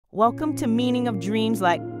Welcome to Meaning of Dreams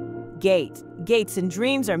like gate. Gates in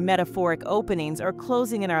dreams are metaphoric openings or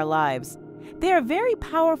closing in our lives. They are very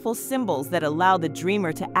powerful symbols that allow the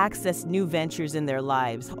dreamer to access new ventures in their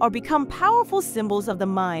lives or become powerful symbols of the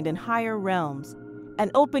mind in higher realms.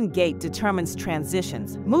 An open gate determines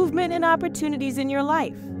transitions, movement, and opportunities in your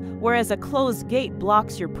life, whereas a closed gate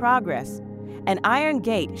blocks your progress. An iron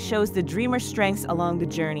gate shows the dreamer's strengths along the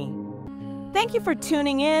journey. Thank you for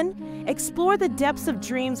tuning in. Explore the depths of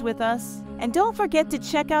dreams with us. And don't forget to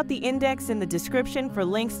check out the index in the description for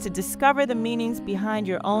links to discover the meanings behind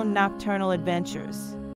your own nocturnal adventures.